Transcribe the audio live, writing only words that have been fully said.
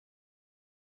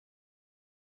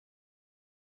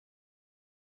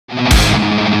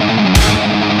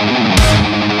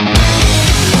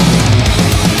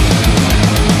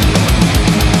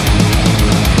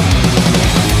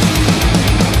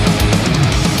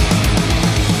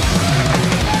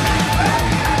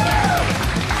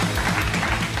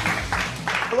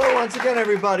again,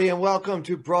 everybody, and welcome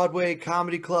to Broadway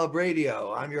Comedy Club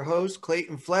Radio. I'm your host,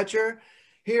 Clayton Fletcher,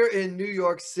 here in New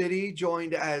York City,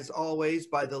 joined as always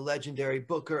by the legendary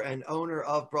booker and owner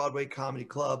of Broadway Comedy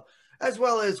Club, as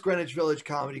well as Greenwich Village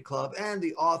Comedy Club, and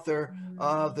the author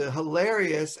of the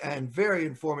hilarious and very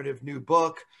informative new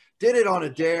book, Did It on a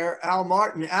Dare, Al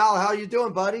Martin. Al, how you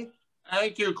doing, buddy?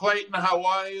 Thank you, Clayton. How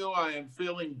are you? I am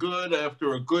feeling good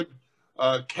after a good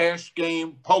cash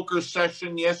game poker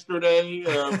session yesterday,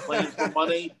 playing for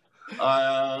money.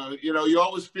 You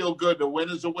always feel good. A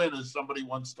win is a win, as somebody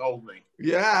once told me.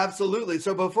 Yeah, absolutely.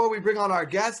 So before we bring on our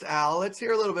guest, Al, let's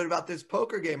hear a little bit about this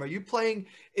poker game. Are you playing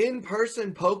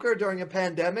in-person poker during a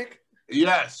pandemic?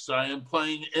 Yes, I am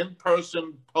playing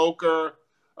in-person poker.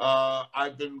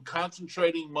 I've been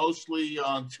concentrating mostly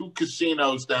on two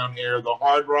casinos down here, the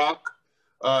Hard Rock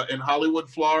in Hollywood,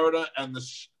 Florida, and the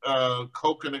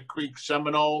Coconut Creek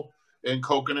Seminole in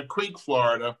Coconut Creek,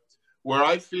 Florida, where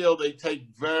I feel they take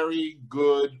very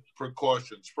good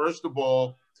precautions. First of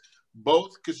all,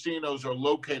 both casinos are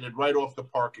located right off the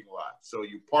parking lot. So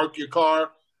you park your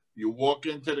car, you walk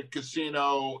into the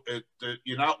casino,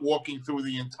 you're not walking through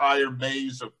the entire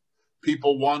maze of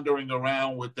people wandering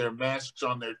around with their masks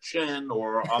on their chin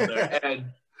or on their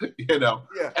head, Yeah.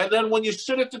 And then when you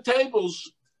sit at the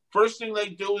tables, first thing they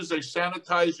do is they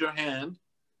sanitize your hand,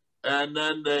 and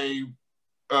then they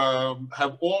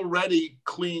have already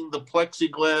cleaned the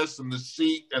plexiglass and the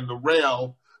seat and the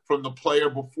rail from the player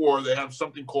before. They have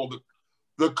something called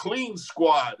the clean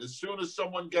squad. As soon as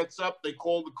someone gets up, they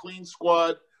call the clean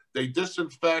squad. They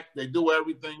disinfect. They do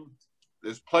everything.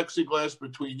 There's plexiglass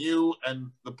between you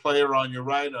and the player on your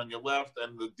right, on your left,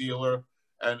 and the dealer.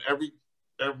 And every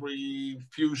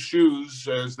few shoes,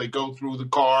 as they go through the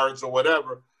cards or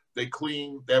whatever, they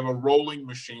clean. They have a rolling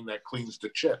machine that cleans the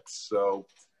chips. So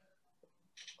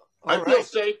I feel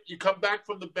safe. You come back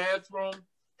from the bathroom,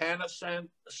 hand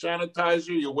sanitizer,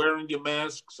 you're wearing your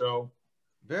mask. So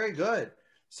very good.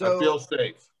 So I feel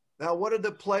safe. Now, what are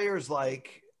the players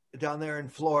like down there in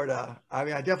Florida? I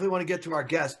mean, I definitely want to get to our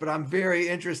guest, but I'm very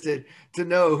interested to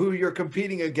know who you're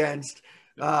competing against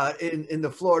in the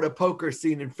Florida poker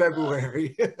scene in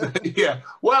February. Yeah,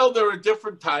 well, there are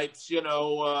different types,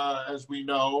 as we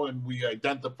know, and we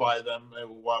identify them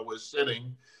while we're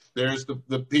sitting. There's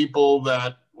the people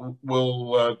that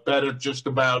will bet at just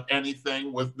about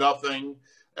anything with nothing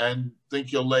and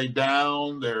think you'll lay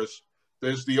down. There's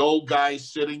the old guy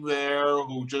sitting there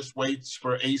who just waits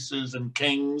for aces and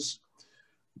kings.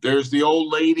 There's the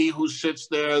old lady who sits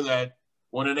there that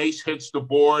when an ace hits the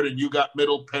board and you got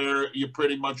middle pair, you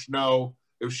pretty much know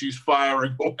if she's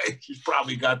firing away, she's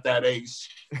probably got that ace.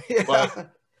 Yeah.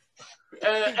 But,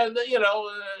 and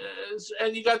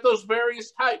you got those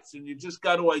various types, and you just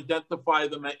got to identify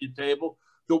them at your table.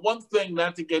 The one thing,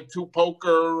 not to get too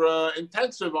poker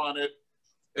intensive on it,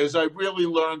 is I really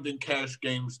learned in cash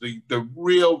games the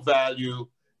real value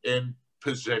in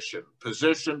position.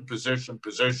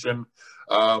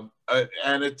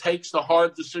 And it takes the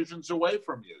hard decisions away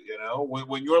from you.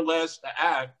 When you're last to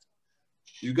act,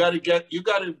 you got to get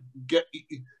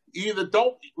either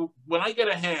don't. When I get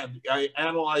a hand, I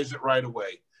analyze it right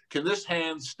away. Can this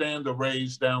hand stand a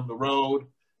raise down the road?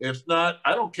 If not,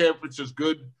 I don't care if it's as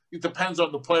good. It depends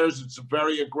on the players. It's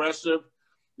very aggressive.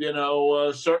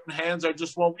 Certain hands I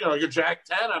just won't, like a Jack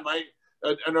 10, I might,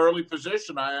 an early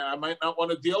position, I might not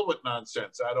want to deal with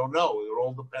nonsense. I don't know. It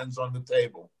all depends on the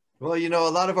table. Well, a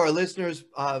lot of our listeners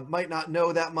might not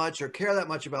know that much or care that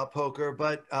much about poker,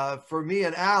 but for me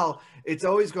and Al, it's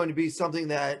always going to be something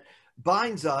that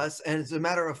binds us. And as a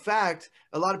matter of fact,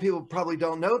 a lot of people probably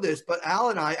don't know this, but Al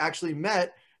and I actually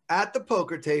met at the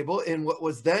poker table in what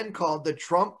was then called the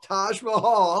Trump Taj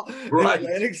Mahal in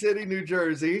Atlantic City, New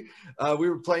Jersey. We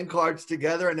were playing cards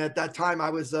together, and at that time I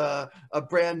was a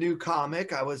brand new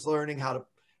comic. I was learning how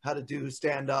to do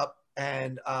stand-up,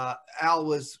 and Al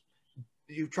was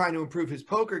trying to improve his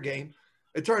poker game.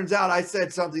 It turns out I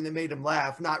said something that made him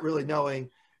laugh, not really knowing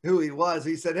who he was.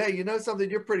 He said, "Hey, you know something?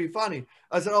 You're pretty funny."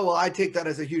 I said, "Oh, well, I take that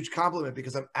as a huge compliment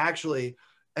because I'm actually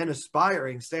an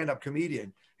aspiring stand-up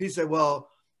comedian." He said, "Well,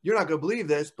 you're not going to believe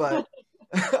this, but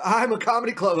I'm a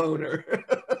comedy club owner."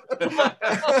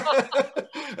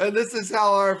 And this is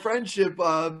how our friendship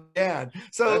began.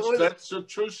 So that's a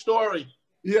true story.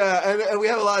 Yeah, and we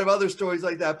have a lot of other stories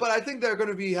like that. But I think they're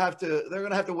going to have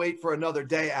to wait for another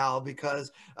day, Al,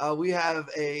 because we have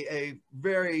a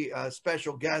very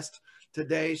special guest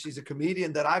today. She's a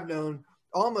comedian that I've known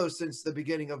almost since the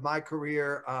beginning of my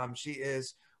career. She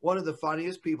is one of the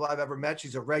funniest people I've ever met.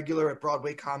 She's a regular at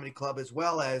Broadway Comedy Club as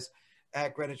well as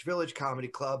at Greenwich Village Comedy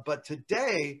Club. But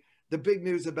today, the big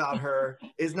news about her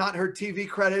is not her TV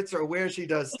credits or where she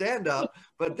does stand-up,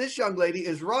 but this young lady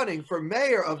is running for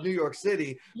mayor of New York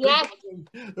City. Yes.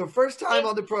 The first time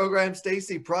on the program,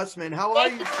 Stacey Prussman. How are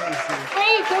you, Stacey?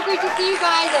 Great, so great to see you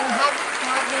guys and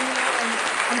have you here.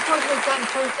 And unfortunately, it's not in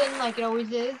person like it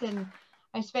always is. And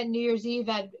I spent New Year's Eve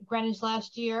at Greenwich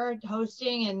last year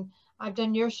hosting, and I've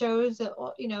done your shows,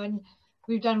 you know, and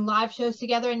we've done live shows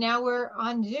together, and now we're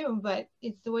on Zoom, but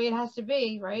it's the way it has to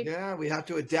be, right? Yeah, we have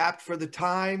to adapt for the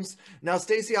times. Now,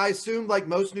 Stacey, I assume like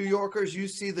most New Yorkers, you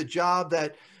see the job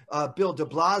that Bill de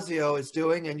Blasio is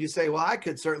doing, and you say, well, I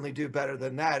could certainly do better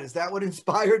than that. Is that what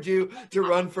inspired you to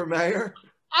run for mayor?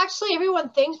 Actually, everyone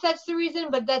thinks that's the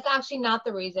reason, but that's actually not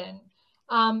the reason.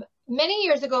 Many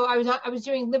years ago, I was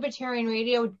doing libertarian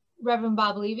radio with Reverend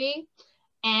Bob Levy.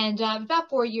 And about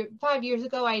 5 years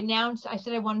ago, I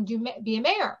said I wanted to be a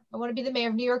mayor. I want to be the mayor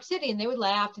of New York City. And they would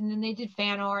laugh, and then they did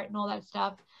fan art and all that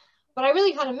stuff. But I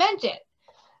really kind of meant it.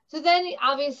 So then,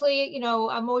 obviously, you know,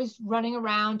 I'm always running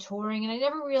around touring, and I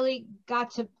never really got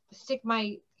to stick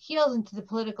my heels into the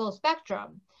political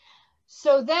spectrum.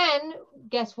 So then,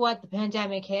 guess what? The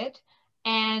pandemic hit.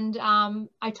 And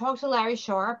I talked to Larry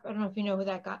Sharp. I don't know if you know who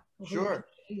that guy is. Sure.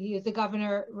 He is the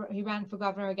governor. He ran for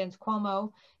governor against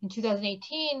Cuomo in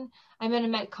 2018. I met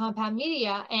him at Compound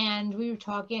Media, and we were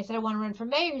talking. I said, I want to run for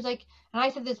mayor. He's like, and I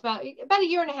said this about a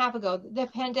year and a half ago. The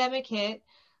pandemic hit.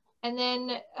 And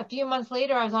then a few months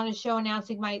later, I was on a show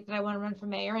announcing that I want to run for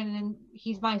mayor. And then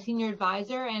he's my senior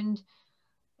advisor, and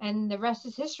the rest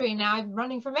is history. Now I'm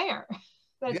running for mayor.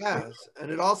 Yes, and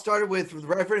it all started with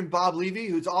Reverend Bob Levy,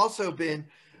 who's also been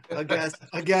a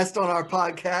guest on our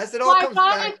podcast. It all comes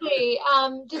back.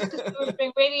 Just because we were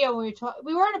doing radio, we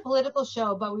weren't a political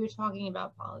show, but we were talking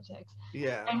about politics.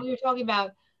 Yeah, and we were talking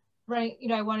about, right? You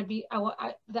know, I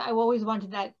always wanted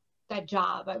that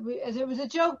job. It was a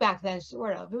joke back then,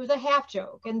 sort of. It was a half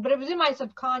joke, but it was in my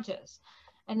subconscious.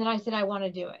 And then I said, I want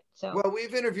to do it. So, well,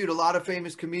 we've interviewed a lot of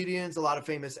famous comedians, a lot of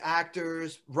famous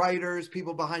actors, writers,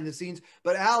 people behind the scenes.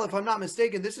 But Al, if I'm not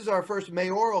mistaken, this is our first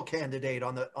mayoral candidate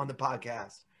on the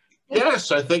podcast.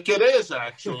 Yes, I think it is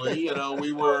actually. You know,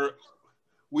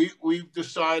 we've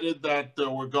decided that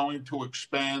we're going to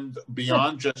expand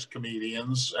beyond just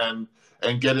comedians and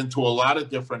get into a lot of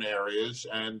different areas.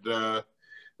 And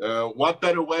what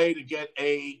better way to get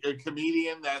a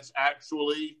comedian that's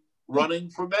actually running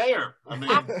for mayor? I mean,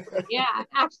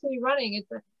 actually running. It's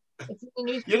in the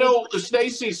news. You know,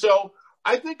 Stacey, so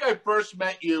I think I first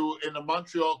met you in the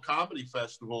Montreal Comedy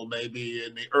Festival, maybe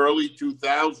in the early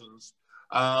 2000s.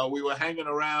 We were hanging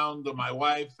around, my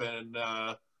wife and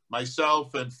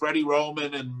myself and Freddie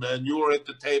Roman, and you were at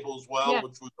the table as well, yeah,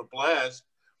 which was a blast.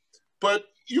 But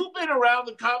you've been around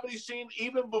the comedy scene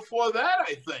even before that,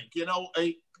 I think. You know,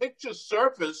 a picture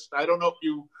surfaced. I don't know if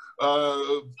you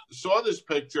saw this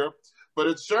picture, but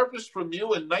it surfaced from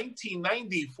you in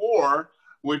 1994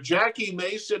 with Jackie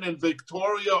Mason and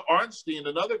Victoria Arnstein,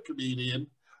 another comedian.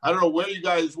 I don't know where you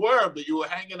guys were, but you were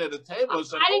hanging at a table. I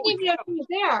didn't even know she was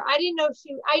there. I didn't know I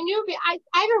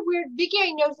have a weird, Vicky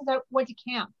I know since I went to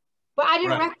camp, but I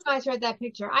didn't recognize her at that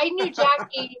picture. I knew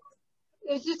Jackie.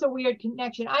 It was just a weird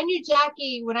connection. I knew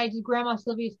Jackie when I did Grandma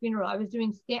Sylvia's funeral. I wasn't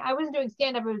doing stand-up, I was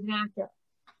an actor.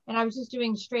 And I was just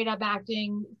doing straight up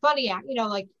acting, funny act, you know,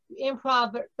 like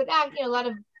improv, but acting, a lot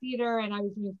of theater, and I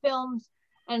was doing films.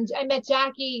 And I met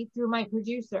Jackie through my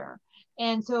producer.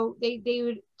 And so they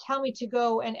would tell me to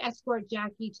go and escort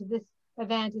Jackie to this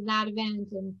event and that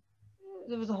event. And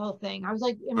there was a whole thing. I was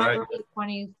like in my early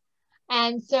 20s.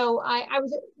 And so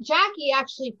Jackie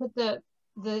actually put the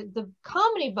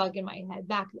comedy bug in my head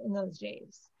back in those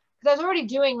days. Because I was already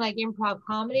doing like improv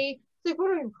comedy. It's like,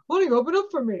 what are you open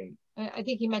up for me? I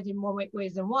think he meant it in more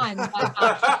ways than one. But,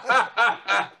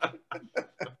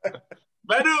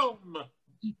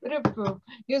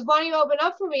 he was wanting to open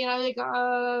up for me, and I was like,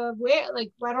 where?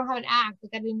 Like, I don't have an act.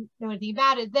 Like, I didn't know anything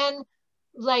about it. Then,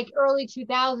 like early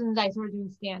 2000s, I started doing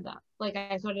stand up. Like,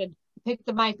 I started pick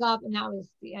the mic up, and that was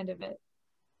the end of it.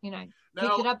 You know,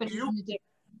 picked it up and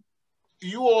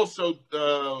you also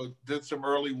did some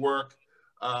early work,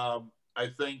 I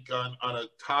think, on a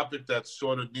topic that's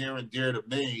sort of near and dear to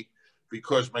me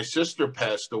because my sister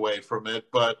passed away from it.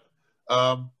 But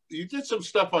you did some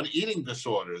stuff on eating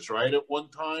disorders, right, at one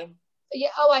time? Yeah.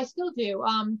 Oh, I still do.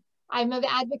 I'm an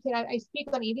advocate. I speak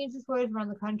on eating disorders around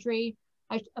the country.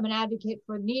 I'm an advocate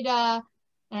for NIDA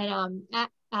and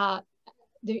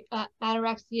the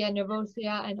anorexia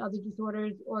nervosa and other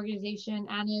disorders organization,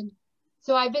 ANID.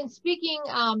 So I've been speaking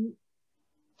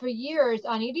for years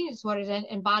on eating disorders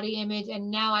and body image,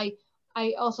 and now I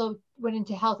also went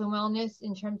into health and wellness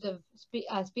in terms of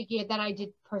speaking at that. I did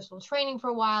personal training for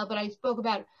a while, but I spoke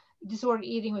about disordered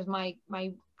eating was my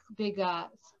big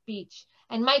speech.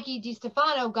 And Mikey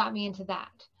DiStefano got me into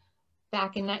that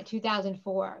back in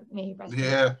 2004. Maybe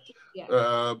yeah.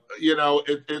 You know,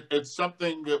 it's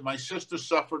something that my sister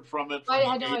suffered from it. I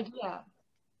had no idea.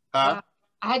 Huh? Yeah.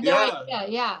 I had no idea.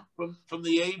 Yeah. From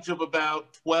the age of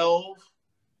about 12.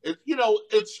 You know,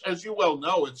 it's, as you well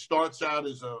know, it starts out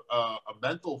as a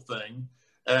mental thing.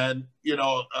 And, you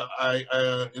know,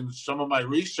 I in some of my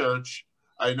research,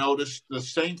 I noticed the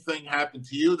same thing happened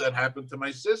to you that happened to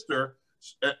my sister.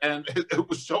 And it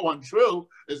was so untrue,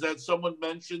 is that someone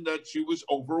mentioned that she was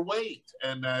overweight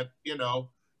and that, you know,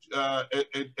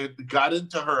 it got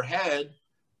into her head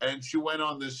and she went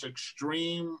on this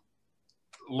extreme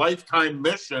lifetime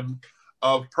mission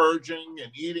of purging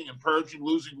and eating and purging,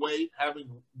 losing weight, having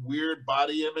weird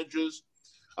body images.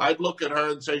 I'd look at her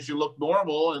and say she looked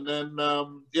normal. And then,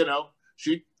 you know,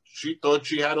 she thought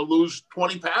she had to lose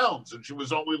 20 pounds and she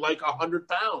was only like 100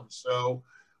 pounds. So,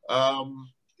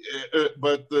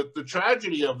 but the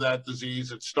tragedy of that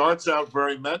disease, it starts out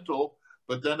very mental,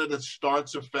 but then it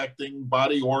starts affecting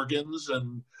body organs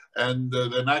and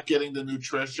they're not getting the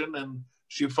nutrition. And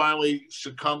she finally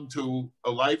succumbed to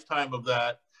a lifetime of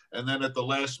that. And then at the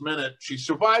last minute, she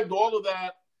survived all of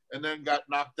that and then got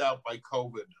knocked out by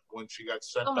COVID when she got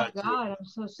sent back. Oh my God, I'm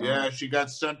so sorry. Yeah, she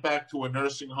got sent back to a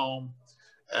nursing home.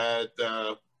 And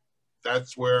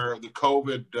that's where the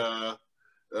COVID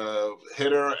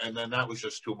hit her. And then that was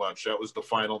just too much. That was the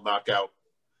final knockout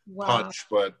punch.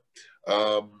 But,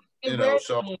 you know,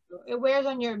 so. It wears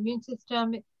on your immune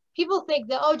system. People think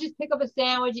that, oh, just pick up a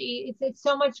sandwich, eat. It's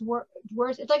so much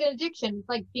worse. It's like an addiction. It's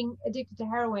like being addicted to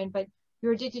heroin, but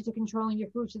you're addicted to controlling your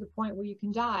food to the point where you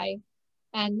can die.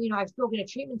 And, you know, I've spoken at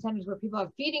treatment centers where people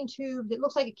have feeding tubes. It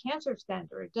looks like a cancer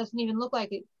center. It doesn't even look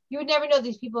like it. You would never know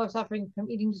these people are suffering from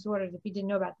eating disorders if you didn't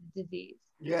know about the disease.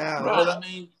 Yeah. Right. I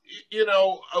mean, you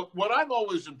know, what I'm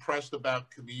always impressed about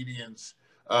comedians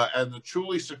and the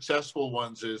truly successful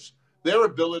ones is their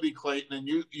ability, Clayton, and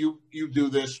you do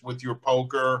this with your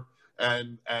poker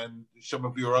and some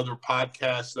of your other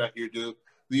podcasts that you do,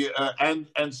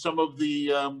 and some of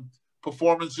the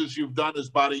performances you've done as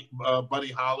Buddy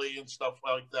Holly and stuff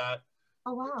like that.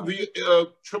 Oh, wow.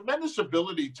 The tremendous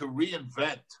ability to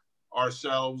reinvent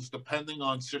ourselves depending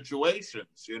on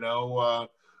situations, you know,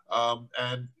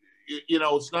 and, you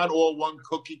know, it's not all one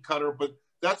cookie cutter, but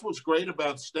that's what's great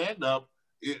about stand-up.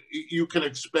 You can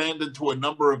expand into a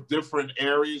number of different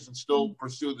areas and still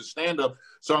pursue the stand-up.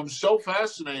 So I'm so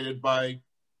fascinated by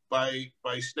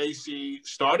Stacey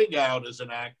starting out as an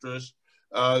actress,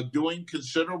 doing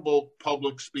considerable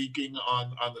public speaking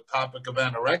on the topic of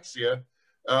anorexia,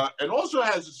 and also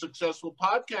has a successful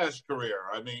podcast career.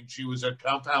 I mean, she was at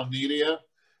Compound Media,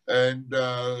 and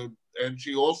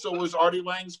she also was Artie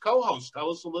Lange's co-host. Tell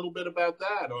us a little bit about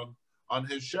that on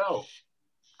his show.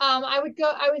 I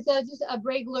was just a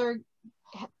regular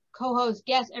co-host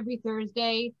guest every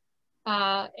Thursday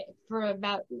for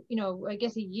about, you know, I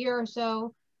guess a year or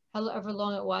so, however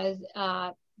long it was,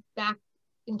 back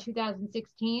in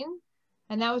 2016.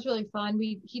 And that was really fun.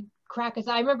 He'd crack us.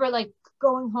 I remember like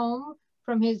going home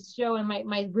from his show and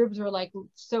my ribs were like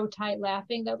so tight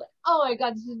laughing. That was like, oh my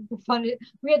God, this is fun.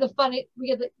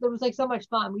 There was like so much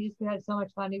fun. We just had so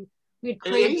much fun.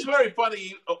 He's very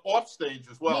funny off stage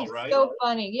as well, He's right? So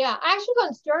funny, yeah. I actually got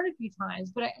on Stern a few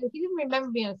times, but he didn't remember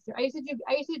me on Stern. I used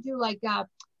to do like I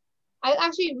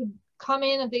actually would come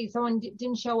in if someone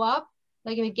didn't show up,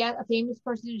 like if a famous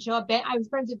person didn't show up. I was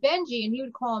friends with Benji, and he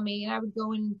would call me, and I would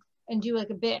go in and do like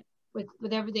a bit with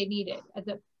whatever they needed.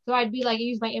 So I'd be like, I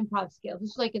use my improv skills.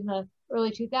 This was like in the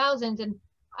early 2000s, and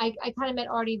I kind of met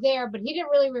Artie there, but he didn't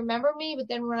really remember me. But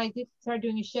then when I started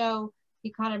doing a show,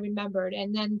 he kind of remembered,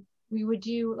 and then we would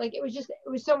do like it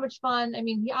was so much fun. I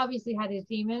mean, he obviously had his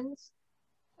demons,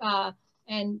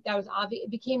 and that was obvious.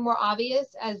 It became more obvious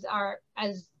as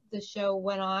the show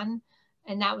went on,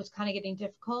 and that was kind of getting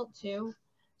difficult too.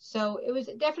 So it was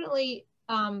definitely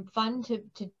fun to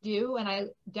do, and I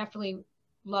definitely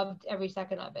loved every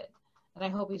second of it. And I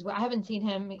hope he's well. I haven't seen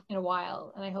him in a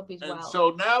while, and I hope he's well. So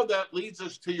now that leads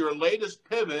us to your latest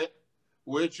pivot,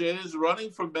 which is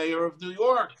running for mayor of New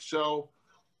York. So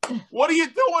what are you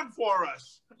doing for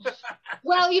us?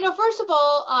 Well, you know, first of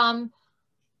all,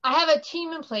 I have a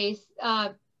team in place.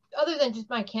 Other than just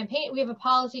my campaign, we have a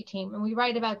policy team, and we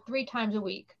write about 3 times a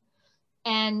week.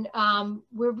 And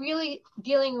we're really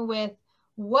dealing with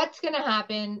what's going to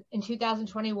happen in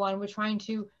 2021. We're trying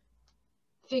to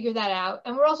figure that out.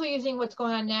 And we're also using what's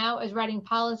going on now as writing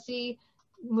policy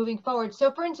moving forward.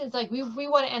 So for instance, like we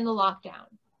want to end the lockdown.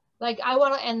 Like I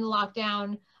want to end the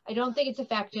lockdown. I don't think it's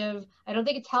effective. I don't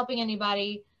think it's helping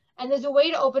anybody. And there's a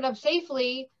way to open up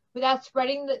safely without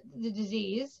spreading the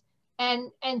disease.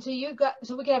 And so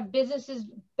we can have businesses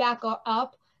back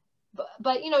up,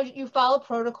 but you follow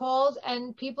protocols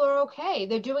and people are okay.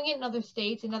 They're doing it in other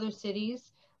states, in other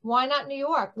cities. Why not New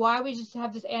York? Why we just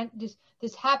have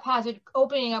this haphazard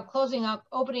opening up, closing up,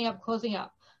 opening up, closing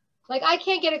up? Like, I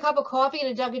can't get a cup of coffee and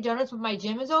a Dunkin' Donuts when my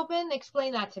gym is open.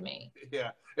 Explain that to me.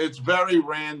 Yeah, it's very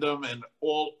random and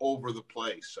all over the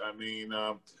place. I mean,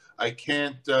 I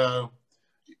can't,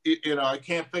 I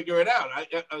can't figure it out.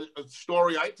 A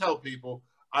story I tell people,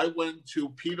 I went to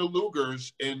Peter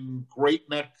Luger's in Great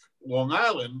Neck, Long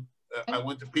Island. I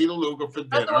went to Peter Luger for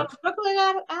dinner. The one in Brooklyn,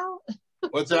 Al?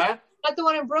 What's that? Not the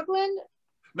one in Brooklyn?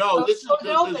 No, there's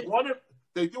one.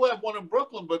 They do have one in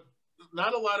Brooklyn, but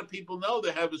not a lot of people know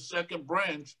they have a second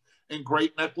branch in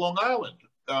Great Neck, Long Island.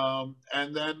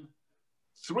 And then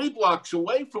 3 blocks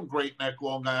away from Great Neck,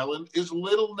 Long Island is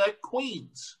Little Neck,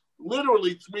 Queens,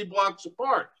 literally 3 blocks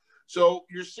apart. So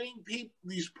you're seeing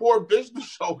these poor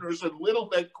business owners in Little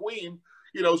Neck, Queens,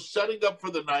 setting up for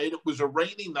the night. It was a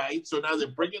rainy night, so now they're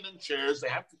bringing in chairs. They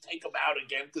have to take them out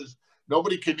again because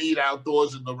nobody can eat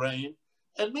outdoors in the rain.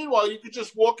 And meanwhile, you could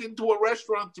just walk into a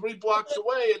restaurant 3 blocks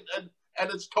away and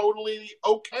it's totally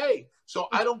okay. So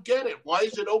I don't get it. Why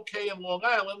is it okay in Long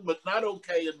Island, but not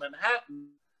okay in Manhattan?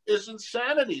 Is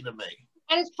insanity to me.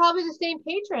 And it's probably the same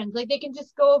patrons. Like, they can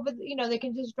just go over, they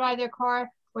can just drive their car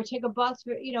or take a bus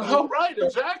for, Oh, right,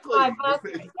 exactly.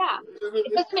 Yeah.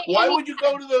 Why would you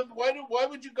go to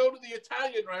the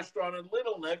Italian restaurant in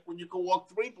Little Neck when you can walk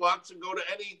 3 blocks and go to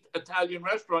any Italian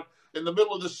restaurant in the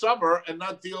middle of the summer and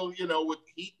not deal, with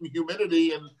heat and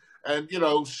humidity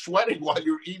and sweating while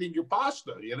you're eating your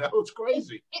pasta? It's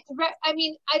crazy.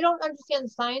 I don't understand the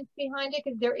science behind it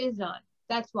because there is none.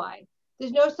 That's why.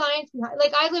 There's no science behind.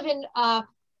 Like, I live in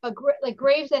like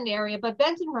Gravesend area, but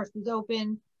Bensonhurst was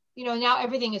open. Now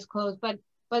everything is closed. But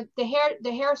the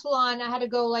hair salon, I had to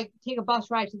go take a bus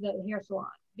ride to the hair salon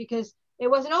because it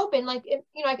wasn't open. It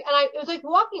was like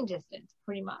walking distance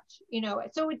pretty much.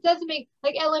 So it doesn't make,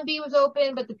 like, LMB was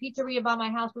open, but the pizzeria by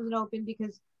my house wasn't open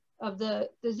because of the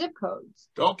zip codes.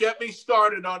 Don't get me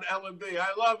started on LMB.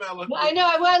 I love LMB. I know.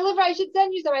 I should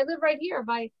send you some. I live right here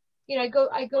I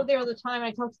go there all the time.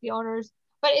 I talk to the owners,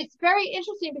 but it's very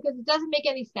interesting because it doesn't make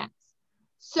any sense.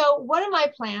 So one of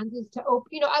my plans is to open,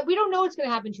 we don't know what's going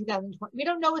to happen in 2020. We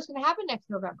don't know what's going to happen next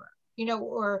November,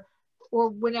 or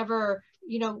whenever,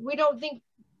 we don't think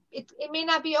it may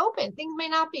not be open. Things may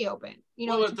not be open,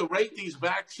 Well, at the rate these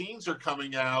vaccines are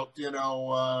coming out,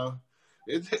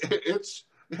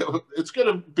 it's going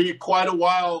to be quite a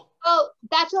while. Well,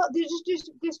 that's all.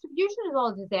 Distribution is all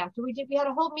a disaster. We had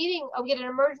a whole meeting. We had an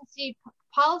emergency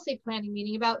policy planning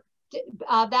meeting about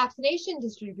vaccination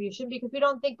distribution because we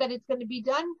don't think that it's going to be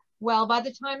done well by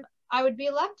the time I would be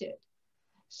elected.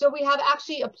 So we have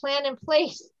actually a plan in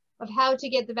place of how to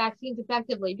get the vaccines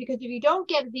effectively, because if you don't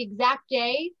get it the exact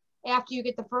day after you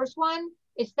get the first one,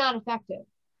 it's not effective.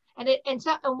 And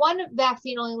one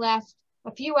vaccine only lasts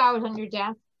a few hours on your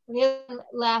death, and the other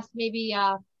lasts maybe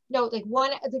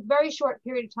it's a very short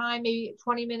period of time, maybe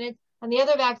 20 minutes, and the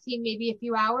other vaccine maybe a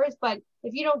few hours. But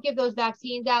if you don't give those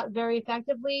vaccines out very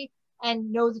effectively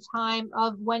and know the time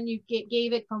of when you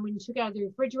gave it from when you took it out of the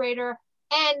refrigerator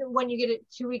and when you get it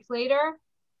 2 weeks later,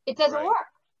 it doesn't work.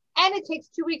 And it takes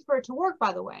 2 weeks for it to work,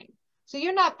 by the way. So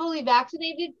you're not fully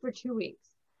vaccinated for 2 weeks.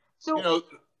 So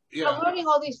I'm learning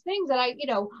all these things that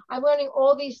I'm learning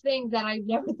all these things that I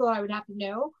never thought I would have to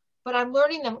know, but I'm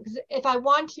learning them because if I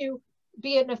want to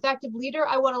be an effective leader,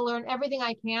 I want to learn everything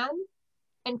I can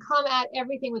and come at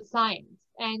everything with science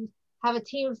and have a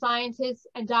team of scientists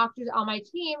and doctors on my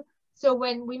team. So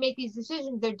when we make these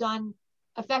decisions, they're done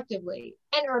effectively.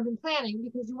 And urban planning,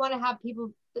 because you want to have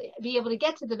people be able to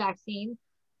get to the vaccine,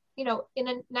 in a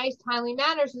nice, timely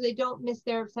manner so they don't miss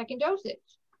their second dosage.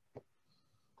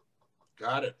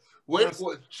 Got it.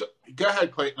 Go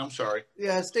ahead, Clayton. I'm sorry.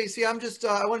 Yeah, Stacey, I'm just,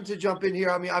 I wanted to jump in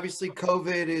here. I mean, obviously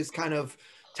COVID is kind of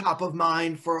top of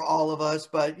mind for all of us,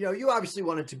 but you obviously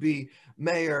wanted to be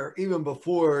mayor even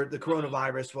before the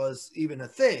coronavirus was even a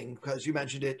thing, because you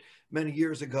mentioned it many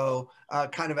years ago,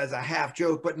 kind of as a half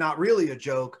joke, but not really a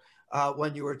joke,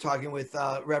 when you were talking with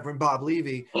Reverend Bob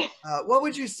Levy. What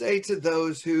would you say to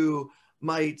those who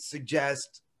might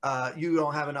suggest you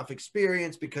don't have enough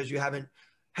experience because you haven't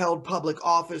held public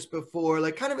office before?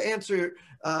 Like, kind of answer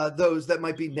those that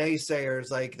might be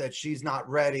naysayers, like that she's not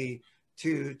ready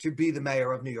to be the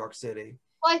mayor of New York City.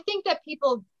 Well, I think that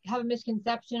people have a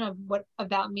misconception of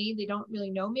about me. They don't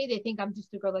really know me. They think I'm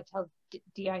just a girl that tells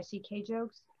D-I-C-K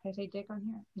jokes. Can I say dick on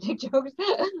here? Dick jokes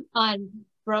at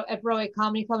Broadway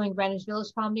Comedy Club and Greenwich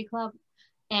Village Comedy Club.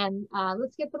 And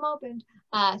let's get them opened.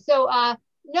 So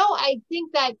No, I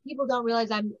think that people don't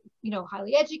realize I'm,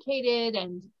 highly educated,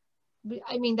 and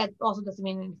I mean that also doesn't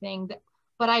mean anything.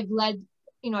 But I've led,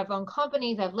 I've owned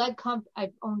companies, I've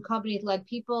owned companies, led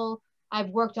people. I've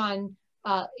worked on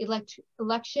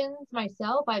elections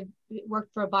myself. I've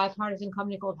worked for a bipartisan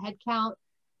company called Headcount,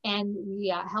 and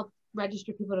we helped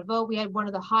register people to vote. We had one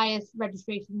of the highest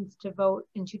registrations to vote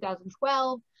in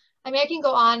 2012. I mean, I can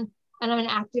go on, and I'm an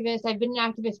activist. I've been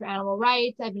an activist for animal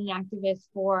rights. I've been an activist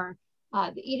for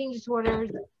the eating disorders,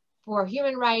 for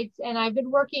human rights, and I've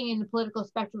been working in the political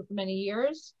spectrum for many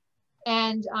years.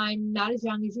 And I'm not as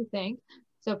young as you think.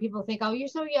 So people think, oh, you're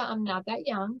so young. I'm not that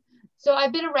young. So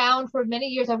I've been around for many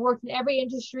years. I've worked in every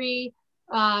industry,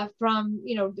 from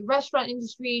the restaurant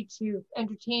industry to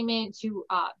entertainment to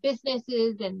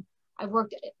businesses, and I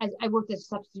worked as a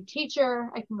substitute teacher.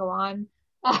 I can go on.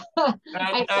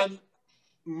 And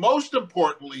most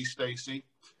importantly, Stacey,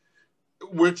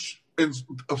 which is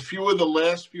a few of the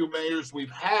last few mayors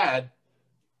we've had,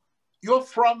 you're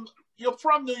from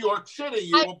New York City.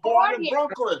 You were born in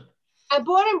Brooklyn. I'm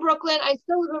born in Brooklyn. I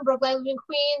still live in Brooklyn. I live in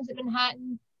Queens,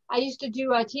 Manhattan. I used to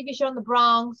do a TV show in the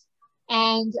Bronx,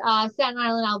 and Staten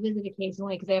Island I'll visit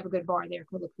occasionally because they have a good bar there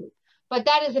called the Coop. But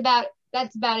that's about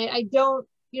it. I don't,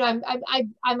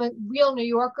 I'm a real New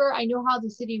Yorker. I know how the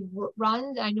city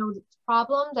runs. I know its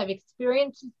problems. I've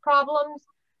experienced its problems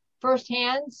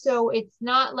firsthand. So it's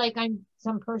not like I'm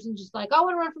some person just like, oh, I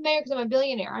want to run for mayor because I'm a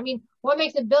billionaire. I mean, what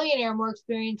makes a billionaire more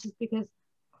experienced is because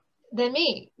than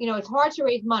me. It's hard to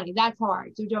raise money. That's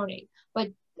hard to donate. But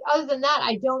other than that,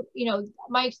 I don't,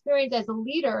 my experience as a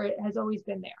leader has always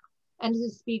been there, and as a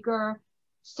speaker.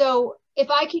 So if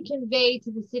I can convey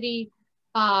to the city,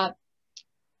 to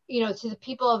the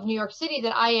people of New York City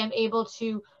that I am able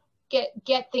to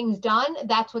get things done,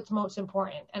 that's what's most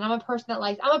important. And I'm a person that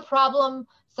I'm a problem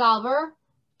solver.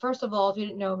 First of all, if you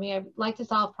didn't know me, I like to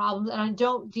solve problems, and I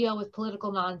don't deal with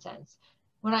political nonsense.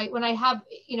 When I have,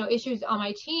 issues on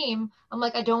my team, I'm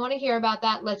like, I don't want to hear about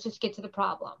that. Let's just get to the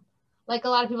problem. Like a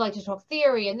lot of people like to talk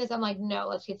theory and this. I'm like, no,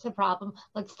 let's get to the problem.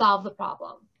 Let's solve the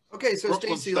problem. Okay, so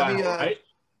Stacey, let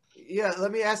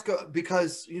me ask,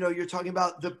 because you're talking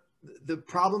about the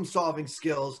problem solving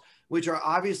skills, which are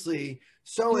obviously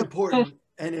so important,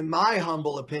 and in my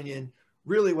humble opinion,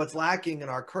 really what's lacking in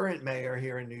our current mayor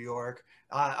here in New York.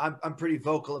 I'm pretty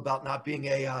vocal about not being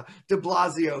a de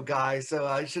Blasio guy,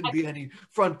 so it shouldn't be any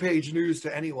front page news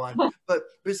to anyone. But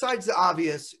besides the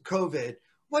obvious COVID,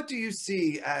 what do you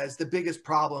see as the biggest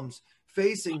problems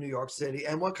facing New York City,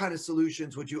 and what kind of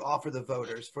solutions would you offer the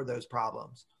voters for those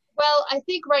problems? Well, I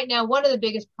think right now, one of the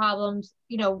biggest problems,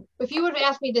 if you would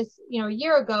have asked me this, a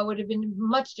year ago, would have been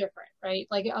much different, right?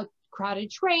 Like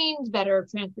crowded trains, better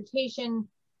transportation,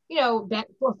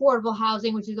 affordable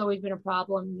housing, which has always been a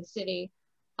problem in the city.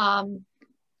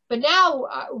 But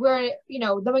now we're,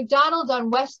 the McDonald's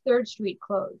on West 3rd Street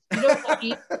closed. You know what I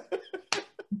mean?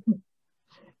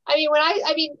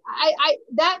 I mean,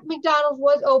 that McDonald's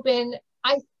was open.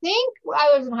 I think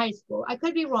I was in high school. I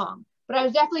could be wrong, but I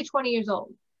was definitely 20 years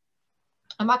old.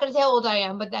 I'm not going to say how old I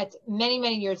am, but that's many,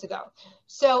 many years ago.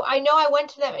 So I know I went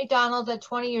to that McDonald's at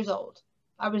 20 years old.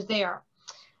 I was there.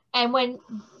 And when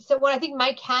I think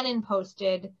Mike Cannon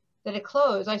posted that it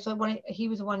closed, I saw he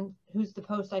was the one who's the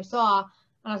post I saw.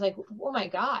 And I was like, oh my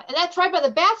God. And that's right by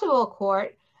the basketball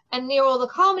court and near all the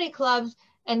comedy clubs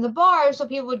and the bars. So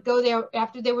people would go there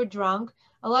after they were drunk.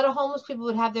 A lot of homeless people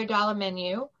would have their dollar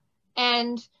menu.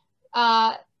 And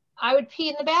I would pee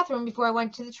in the bathroom before I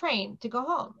went to the train to go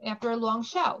home after a long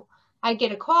show. I'd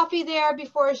get a coffee there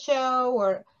before a show,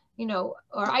 or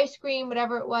ice cream,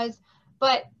 whatever it was.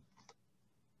 But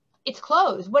it's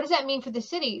closed. What does that mean for the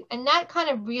city? And that kind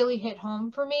of really hit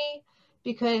home for me,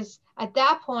 because at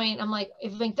that point, I'm like,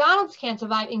 if McDonald's can't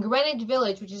survive in Greenwich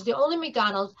Village, which is the only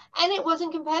McDonald's, and it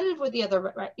wasn't competitive with the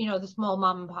other, the small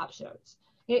mom and pop shows.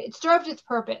 It served its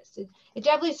purpose. It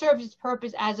definitely served its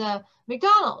purpose as a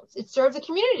McDonald's. It serves the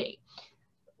community.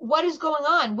 What is going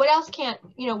on? What else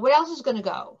what else is going to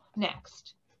go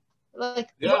next? Like,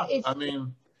 yeah, it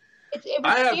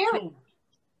was scary.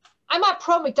 I'm not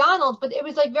pro McDonald's, but it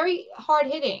was like very hard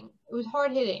hitting. It was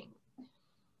hard hitting.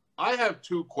 I have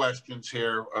two questions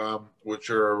here, which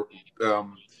are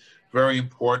very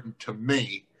important to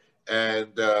me.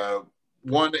 And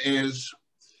one is,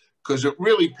 because it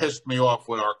really pissed me off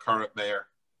with our current mayor.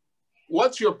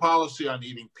 What's your policy on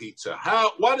eating pizza?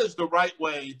 What is the right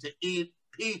way to eat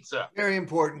pizza? Very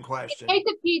important question. You take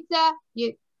the pizza,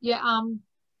 you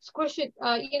squish it,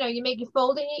 you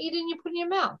fold it, and you eat it, and you put it in your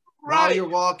mouth. Right. While you're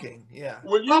walking, yeah.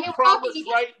 Will you promise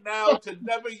right now to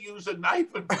never use a knife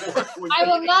and fork? I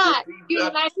will not use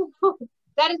a knife and fork.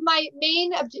 That is my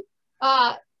main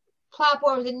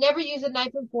platforms and never use a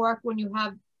knife and fork when you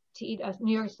have to eat a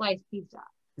New York sliced pizza.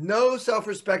 No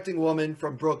self-respecting woman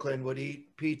from Brooklyn would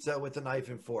eat pizza with a knife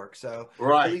and fork. So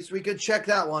right. At least we could check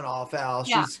that one off, Al.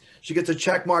 Yeah. She gets a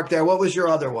check mark there. What was your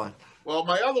other one? Well,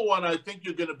 my other one, I think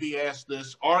you're going to be asked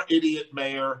this. Our idiot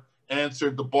mayor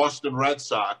answered the Boston Red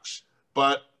Sox,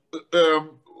 but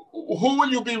who will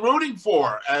you be rooting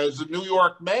for as a New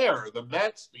York mayor? The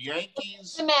Mets, the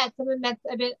Yankees? The Mets.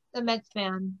 I'm a Mets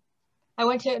fan. I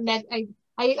went to Mets. I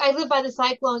live by the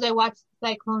Cyclones. I watched the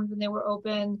Cyclones when they were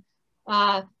open.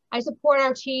 I support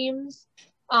our teams.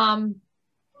 I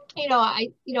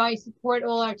support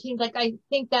all our teams. Like, I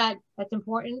think that's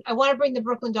important. I want to bring the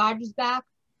Brooklyn Dodgers back.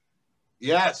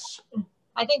 Yes.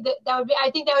 I think that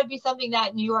would be something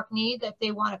that New York needs if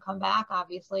they want to come back,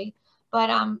 obviously. But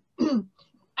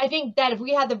I think that if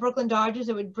we had the Brooklyn Dodgers,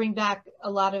 it would bring back a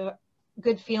lot of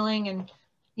good feeling and,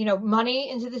 money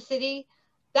into the city.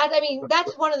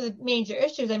 That's one of the major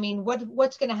issues. I mean,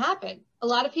 what's going to happen? A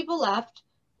lot of people left,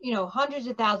 hundreds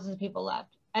of thousands of people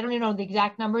left. I don't even know the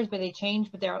exact numbers, but they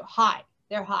changed, but they're high.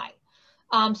 They're high.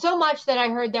 So much that I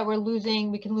heard that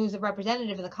we can lose a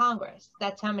representative in the Congress.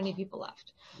 That's how many people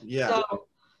left. Yeah.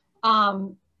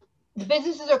 So the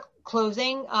businesses are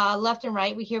closing left and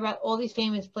right. We hear about all these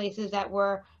famous places that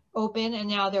were open and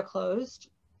now they're closed.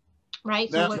 Right.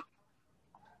 Now, so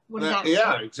what does that mean?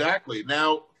 Yeah, exactly.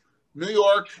 Now, New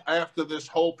York, after this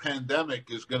whole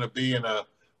pandemic, is going to be in a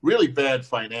really bad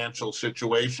financial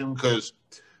situation because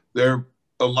there are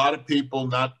a lot of people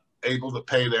not able to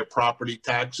pay their property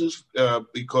taxes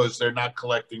because they're not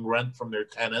collecting rent from their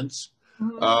tenants.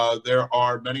 Mm-hmm. There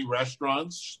are many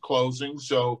restaurants closing,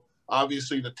 so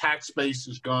obviously the tax base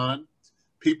is gone.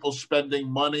 People spending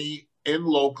money in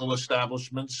local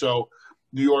establishments, so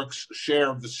New York's share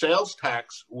of the sales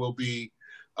tax will be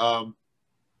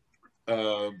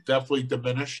definitely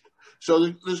diminished. So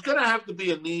there's going to have to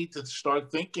be a need to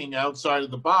start thinking outside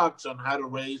of the box on how to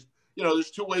raise.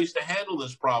 There's two ways to handle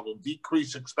this problem: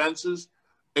 decrease expenses,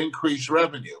 increase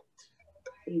revenue.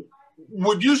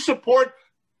 Would you support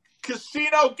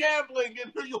casino gambling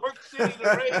in New York City to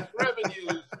raise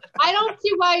revenues? I don't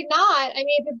see why not. I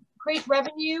mean, if it creates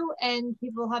revenue and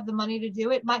people have the money to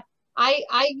do it. I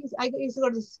used to go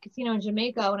to this casino in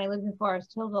Jamaica when I lived in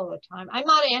Forest Hills all the time. I'm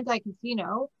not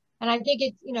anti-casino, and I think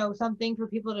it's something for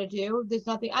people to do. There's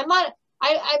nothing. I want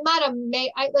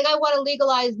to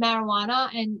legalize marijuana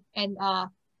and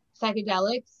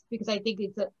psychedelics because I think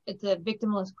it's a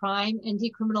victimless crime and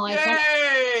decriminalize.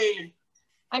 Yay!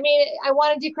 I mean, I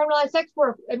want to decriminalize sex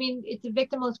work. I mean, it's a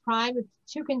victimless crime. It's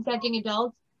two consenting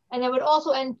adults, and that would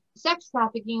also end sex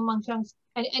trafficking among young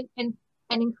and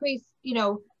increase,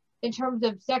 in terms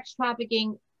of sex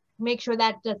trafficking, make sure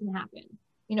that doesn't happen.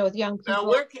 With young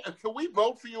people. Now, can we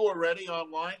vote for you already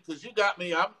online? Because you got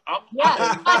me. I'm donate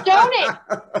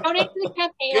to the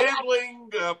campaign.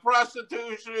 Gambling,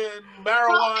 prostitution,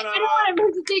 marijuana. I don't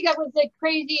want to think I was a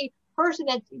crazy person.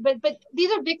 But these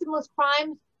are victimless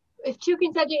crimes. If two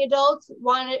consenting adults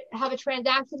want to have a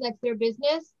transaction, that's their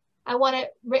business. I want to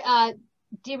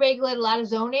deregulate a lot of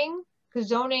zoning because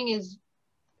zoning is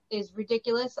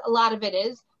ridiculous. A lot of it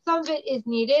is. Some of it is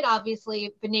needed,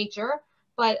 obviously, for nature.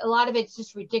 But a lot of it's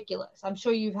just ridiculous. I'm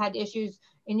sure you've had issues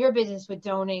in your business with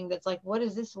zoning that's like, what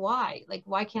is this? Why? Like,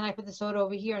 why can't I put the soda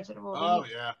over here instead of over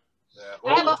here? Yeah.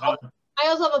 I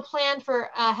also have a plan for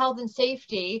health and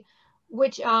safety,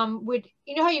 which would,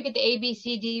 how you get the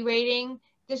ABCD rating?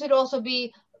 This would also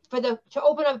be to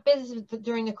open up business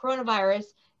during the coronavirus.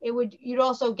 You'd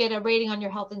also get a rating on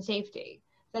your health and safety.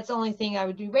 That's the only thing I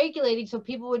would be regulating so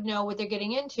people would know what they're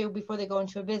getting into before they go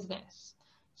into a business.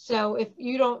 So if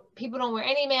people don't wear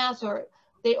any masks or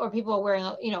people are wearing,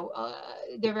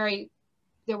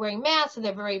 they're wearing masks and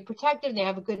they're very protective. They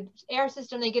have a good air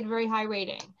system. They get a very high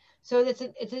rating. So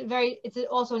it's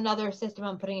also another system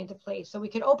I'm putting into place so we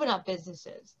can open up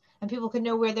businesses and people can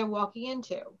know where they're walking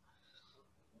into.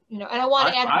 And I want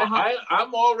to add.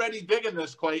 I'm already digging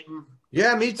this, Clayton.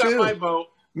 Yeah, me too. My vote.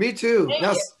 Me too.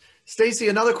 Now, Stacey,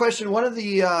 another question. One of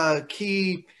the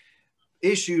key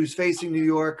issues facing New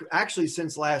York, actually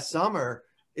since last summer,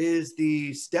 is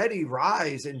the steady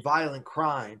rise in violent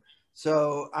crime.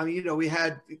 So, I mean, we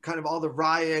had kind of all the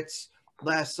riots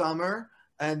last summer,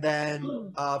 and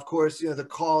then, of course, the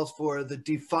calls for the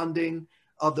defunding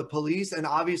of the police, and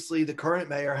obviously the current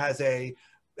mayor has a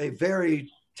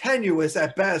very tenuous,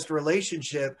 at best,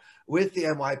 relationship with the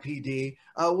NYPD.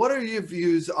 What are your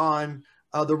views on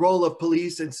the role of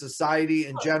police in society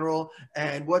in general,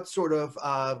 and what sort of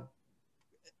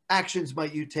actions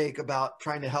might you take about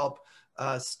trying to help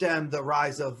stem the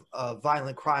rise of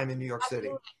violent crime in New York City?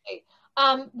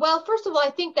 Well, first of all, I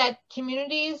think that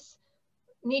communities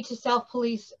need to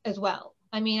self-police as well.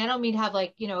 I mean, I don't mean to have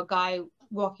like, you know, a guy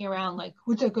walking around like,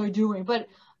 what's that guy doing? But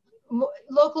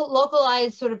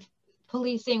localized sort of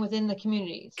policing within the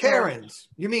communities. Karens.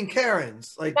 You mean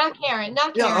Karens? Like not Karen.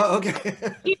 Yeah, okay.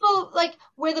 People like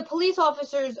where the police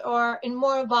officers are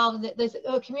more involved. There's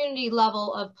a community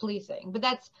level of policing, but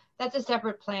that's a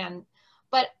separate plan.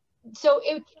 But so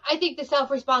I think the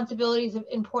self-responsibility is an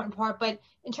important part. But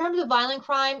in terms of violent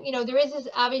crime, you know, there is this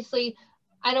obviously.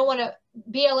 I don't want to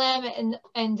BLM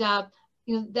and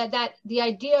you know that the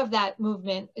idea of that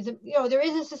movement is, you know, there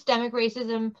is a systemic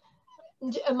racism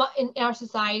in our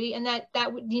society, and that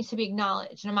needs to be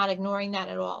acknowledged, and I'm not ignoring that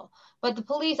at all. But the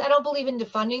police, I don't believe in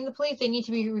defunding the police. They need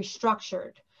to be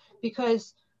restructured,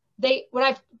 because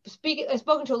I've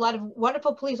spoken to a lot of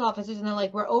wonderful police officers, and they're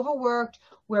like, we're overworked,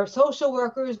 we're social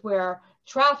workers, we're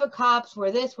traffic cops,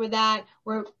 we're this, we're that,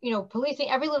 we're, you know, policing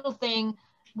every little thing.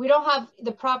 We don't have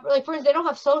the proper, like, for instance, they don't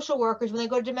have social workers when they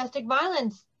go to domestic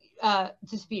violence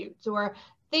disputes, or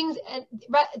things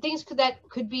that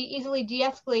could be easily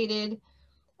de-escalated.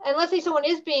 And let's say someone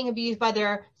is being abused by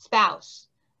their spouse,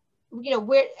 you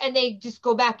know, and they just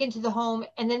go back into the home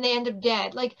and then they end up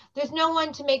dead. Like, there's no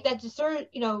one to make that discern,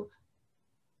 you know,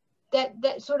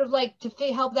 that sort of like to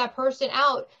help that person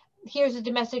out. Here's a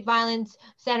domestic violence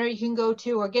center you can go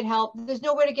to or get help. There's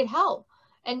nowhere to get help.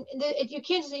 And if you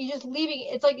can't you're just leaving,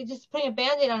 it's like just putting a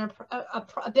Band-Aid on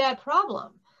a bad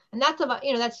problem. And that's about,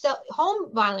 you know, that's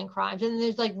home violent crimes. And then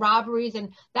there's like robberies,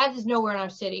 and that is nowhere in our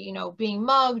city, you know, being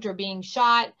mugged or being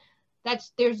shot.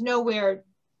 There's nowhere,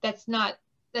 that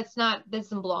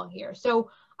doesn't belong here. So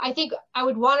I think I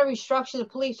would want to restructure the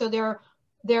police so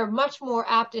they're much more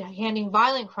apt at handling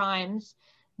violent crimes,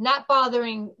 not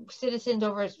bothering citizens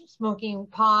over smoking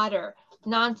pot or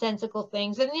nonsensical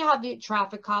things. And you have the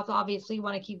traffic cops, obviously you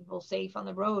want to keep people safe on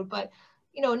the road, but,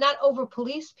 you know, not over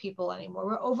police people anymore.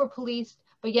 We're over policed,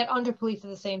 but yet under policed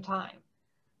at the same time.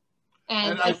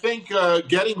 And I think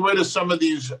getting rid of some of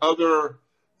these other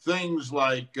things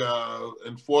like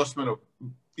enforcement of,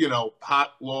 you know,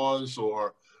 pot laws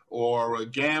or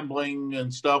gambling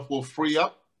and stuff will free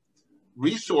up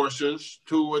resources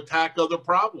to attack other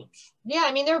problems. Yeah,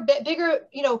 I mean, they're bigger,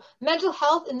 you know, mental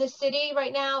health in this city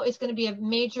right now is going to be a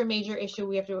major issue.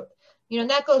 We have to, you know, and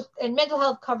that goes, and mental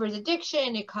health covers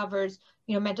addiction, it covers,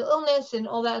 you know, mental illness and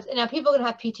all that. And now people are going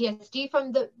to have PTSD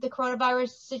from the coronavirus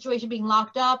situation, being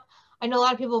locked up. I know a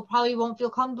lot of people probably won't feel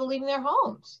comfortable leaving their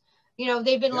homes. You know,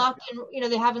 they've been locked in, you know,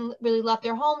 they haven't really left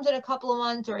their homes in a couple of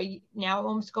months, or now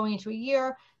almost going into a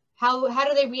year. How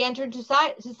do they re-enter into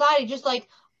society? Just like,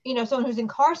 you know, someone who's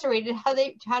incarcerated, how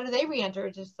do they re-enter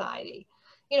into society?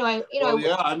 I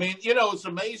mean, you know, it's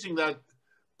amazing that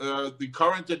the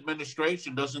current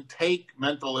administration doesn't take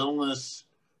mental illness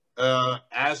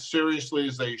as seriously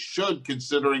as they should,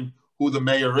 considering who the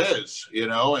mayor is, you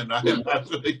know, and I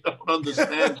really don't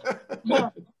understand.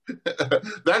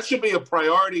 That should be a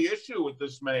priority issue with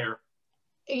this mayor.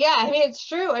 Yeah, I mean, it's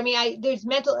true. I mean, I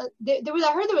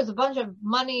heard there was a bunch of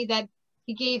money that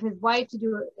he gave his wife to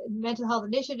do a mental health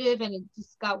initiative, and it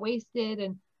just got wasted.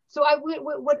 And so I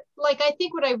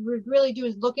think what I would really do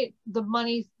is look at the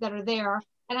monies that are there,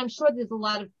 and I'm sure there's a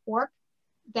lot of pork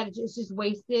that is just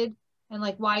wasted, and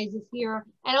like, why is this here?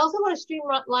 And I also want to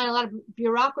streamline a lot of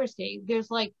bureaucracy.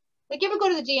 There's like you ever go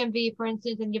to the DMV, for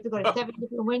instance, and you have to go to 7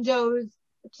 different windows.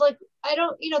 It's like, I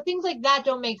don't, you know, things like that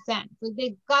don't make sense. Like,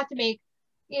 they've got to make,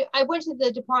 you know, I went to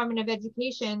the Department of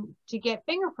Education to get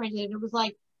fingerprinted, and it was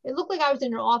like, it looked like I was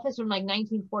in an office from like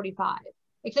 1945,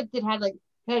 except it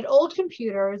had old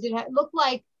computers. Looked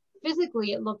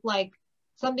like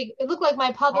something, it looked like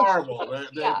my public. Horrible.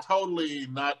 They're totally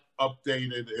not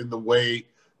updated in the way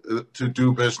to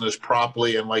do business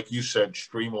properly. And like you said,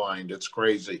 streamlined. It's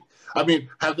crazy. I mean,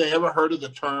 have they ever heard of the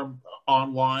term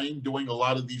online, doing a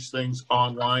lot of these things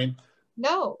online?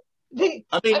 No. New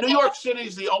York City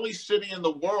is the only city in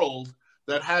the world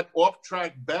that had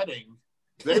off-track betting.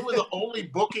 They were the only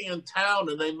booking in town,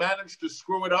 and they managed to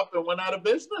screw it up and went out of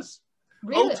business.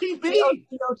 Really? OTB.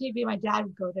 OTB. My dad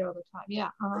would go there all the time. Yeah.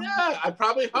 Yeah, I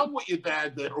probably hung with your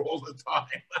dad there all the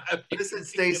time. Listen,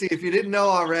 Stacey, if you didn't know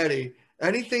already,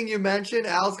 anything you mention,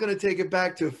 Al's going to take it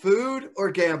back to food or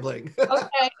gambling.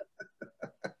 Okay.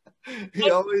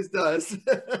 He always does.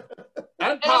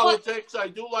 And politics. I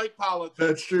do like politics.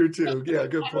 That's true too. Yeah,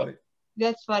 good point.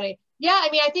 That's funny. Yeah, I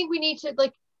mean, I think we need to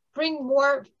bring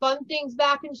more fun things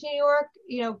back into New York,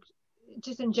 you know,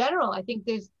 just in general. I think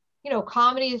there's, you know,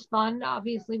 comedy is fun.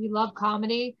 Obviously, we love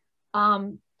comedy.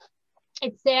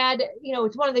 It's sad, you know,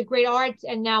 it's one of the great arts,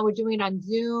 and now we're doing it on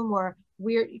Zoom, or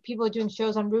people are doing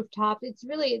shows on rooftops. It's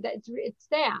really, it's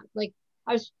sad. Like,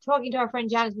 I was talking to our friend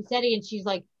Janice Bassetti, and she's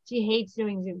she hates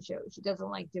doing Zoom shows. She doesn't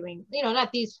like doing,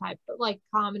 not these type, but like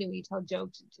comedy where you tell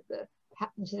jokes into the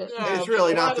It's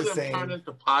really not the them same. turn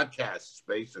into podcasts,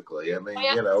 basically. I mean,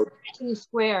 the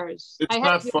squares. It's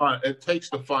not fun. It takes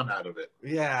the fun out of it.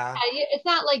 Yeah. It's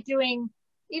not like doing,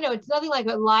 it's nothing like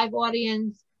a live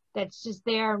audience that's just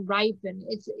there and ripe, and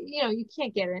it's, you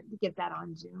can't get that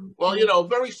on Zoom. Well, a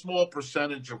very small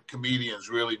percentage of comedians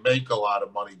really make a lot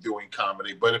of money doing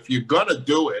comedy, but if you're gonna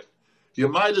do it, you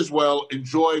might as well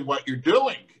enjoy what you're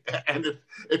doing. And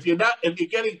if you're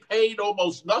getting paid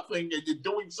almost nothing and you're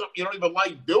doing something you don't even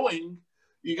like doing,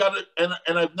 you got to.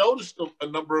 And I've noticed a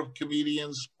number of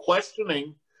comedians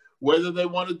questioning whether they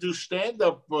want to do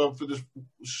stand-up for the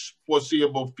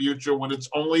foreseeable future when it's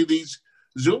only these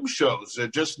Zoom shows. They're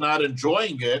just not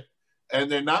enjoying it,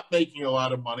 and they're not making a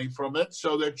lot of money from it.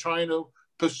 So they're trying to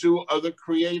pursue other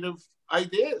creative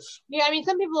ideas. Yeah, I mean,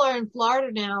 some people are in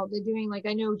Florida now. They're doing, like,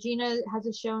 I know Gina has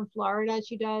a show in Florida.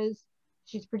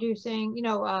 She's producing.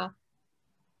 I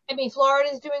mean,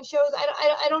 Florida's doing shows.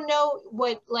 I don't know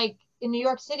what, like, in New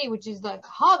York City, which is the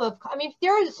hub of. I mean,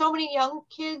 there are so many young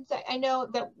kids. I know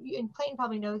that, and Clayton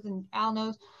probably knows, and Al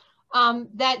knows.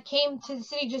 That came to the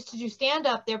city just to do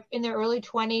stand-up. They're in their early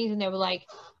 20s, and they were like,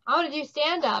 I want to do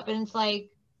stand-up. And it's like,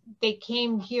 they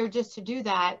came here just to do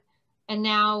that. And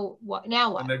now what?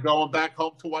 And they're going back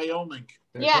home to Wyoming.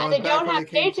 And they don't have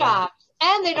day jobs.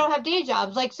 And they don't have day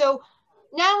jobs. Like, so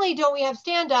not only don't we have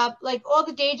stand-up, like, all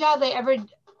the day jobs I've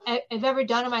ever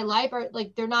done in my life are,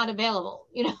 like, they're not available,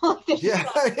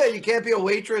 Yeah, you can't be a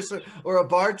waitress or a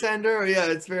bartender. Yeah,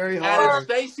 it's very hard. And if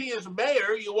Stacey is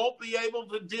mayor, you won't be able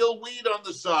to deal weed on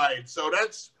the side. So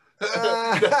that's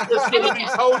going to be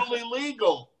totally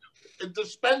legal in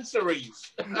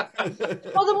dispensaries. Well,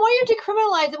 the more you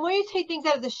decriminalize, the more you take things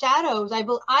out of the shadows, I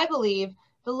believe,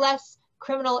 the less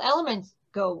criminal elements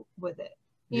go with it.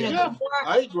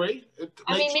 I agree. It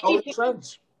makes total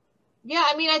sense. Yeah,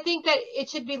 I mean, I think that it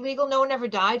should be legal. No one ever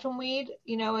died from weed.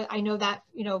 I know that,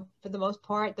 for the most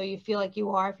part, though you feel like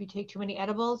you are if you take too many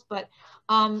edibles. But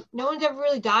no one's ever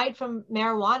really died from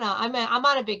marijuana. I'm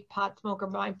not a big pot smoker,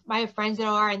 but I have friends that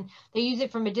are, and they use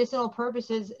it for medicinal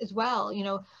purposes as well.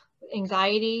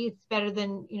 Anxiety, it's better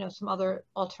than, some other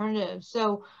alternatives.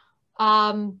 So, who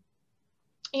am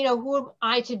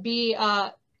I to be,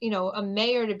 a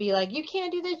mayor to be like, you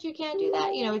can't do this, you can't do that.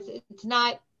 It's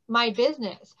not my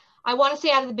business. I want to stay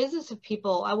out of the business of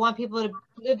people. I want people to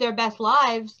live their best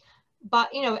lives, but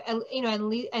and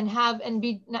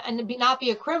not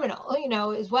be a criminal,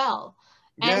 as well,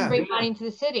 and bring money into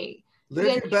the city.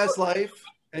 Live your best life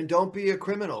and don't be a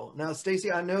criminal. Now,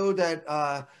 Stacey, I know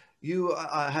that you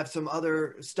have some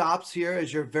other stops here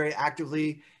as you're very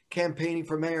actively campaigning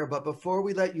for mayor. But before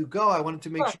we let you go, I wanted to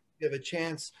make sure you have a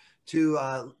chance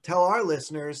to tell our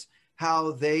listeners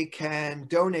how they can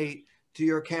donate to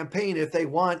your campaign if they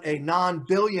want a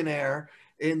non-billionaire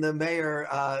in the mayor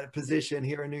position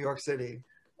here in New York City.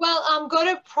 Well, go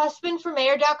to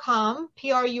prussmanformayor.com,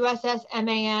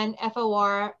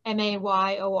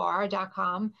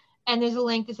 PRUSSMANFORMAYOR.com, and there's a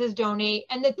link that says donate.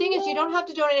 And the thing is, you don't have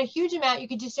to donate a huge amount. You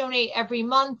could just donate every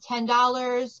month,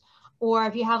 $10, or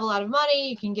if you have a lot of money,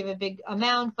 you can give a big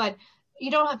amount. But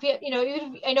you don't have to,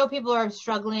 I know people are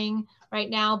struggling right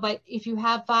now, but if you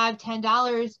have $5,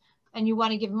 $10, and you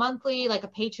want to give monthly, like a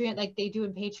Patreon, like they do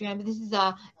in Patreon, but this is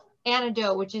a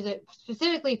antidote, which is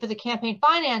specifically for the campaign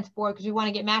finance board, because we want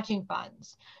to get matching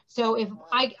funds. So if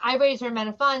I raise a certain amount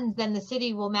of funds, then the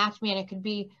city will match me, and it could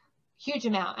be a huge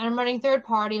amount. And I'm running third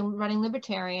party, I'm running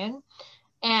Libertarian,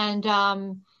 and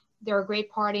they're a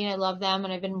great party, and I love them,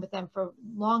 and I've been with them for a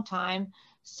long time.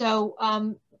 So,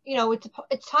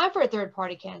 it's time for a third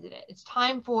party candidate. It's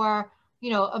time for,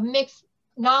 a mixed,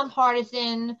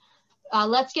 nonpartisan,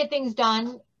 let's get things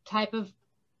done type of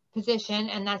position,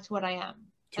 and that's what I am.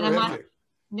 Terrific.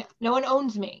 And no one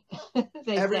owns me.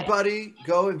 Everybody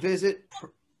go and visit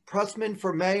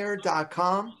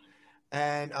prussmanformayor.com.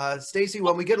 And Stacey,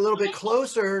 when we get a little bit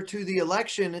closer to the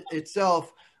election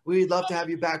itself, we'd love to have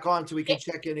you back on so we can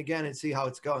check in again and see how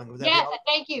it's going. Yes,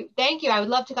 thank you. Thank you. I would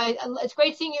love to, guys. It's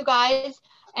great seeing you guys,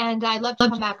 and I'd love to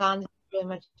come back on. It's really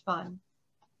much fun.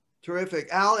 Terrific.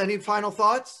 Al, any final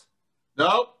thoughts?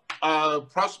 No.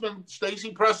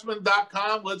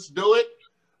 StaceyPrussman.com. Let's do it.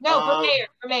 No,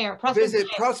 for mayor. Visit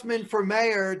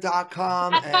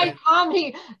prussmanformayor.com. That's my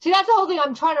comedy. See, that's the whole thing.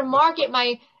 I'm trying to market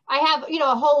I have,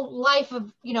 a whole life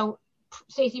of,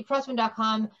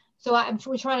 StaceyPrussman.com. So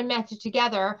we're trying to match it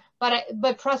together.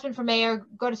 But Prussman for mayor,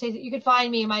 go to Stacey. You can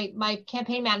find me. My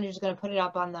campaign manager is going to put it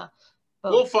up on the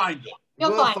We'll find you.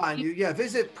 We'll find you. Yeah,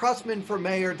 visit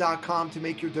prussmanformayor.com to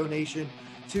make your donation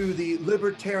to the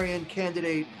Libertarian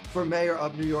candidate for mayor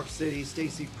of New York City,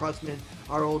 Stacey Prussman,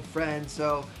 our old friend.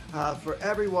 So for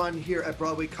everyone here at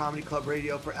Broadway Comedy Club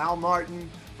Radio, for Al Martin,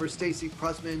 for Stacey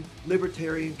Prussman,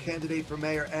 Libertarian candidate for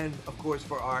mayor, and of course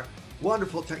for our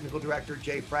wonderful technical director,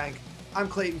 Jay Frank, I'm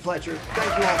Clayton Fletcher.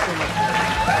 Thank you all so much.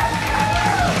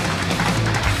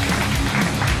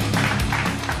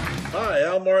 Hi,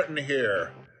 Al Martin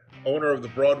here, owner of the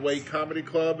Broadway Comedy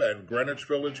Club and Greenwich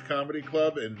Village Comedy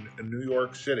Club in New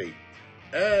York City.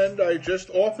 And I just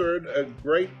authored a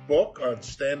great book on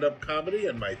stand-up comedy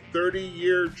and my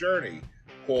 30-year journey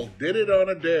called Did It on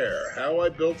a Dare, How I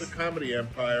Built a Comedy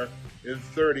Empire in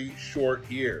 30 Short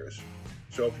Years.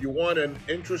 So if you want an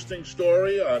interesting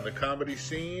story on the comedy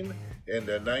scene in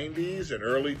the 90s and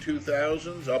early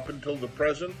 2000s up until the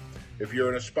present, if you're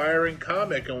an aspiring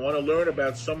comic and want to learn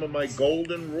about some of my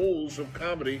golden rules of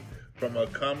comedy from a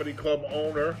comedy club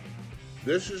owner,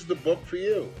 this is the book for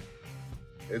you.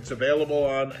 It's available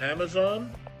on Amazon,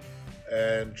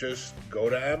 and just go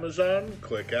to Amazon,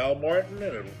 click Al Martin,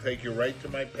 and it'll take you right to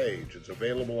my page. It's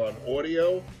available on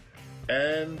audio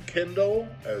and Kindle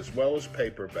as well as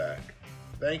paperback.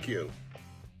 Thank you.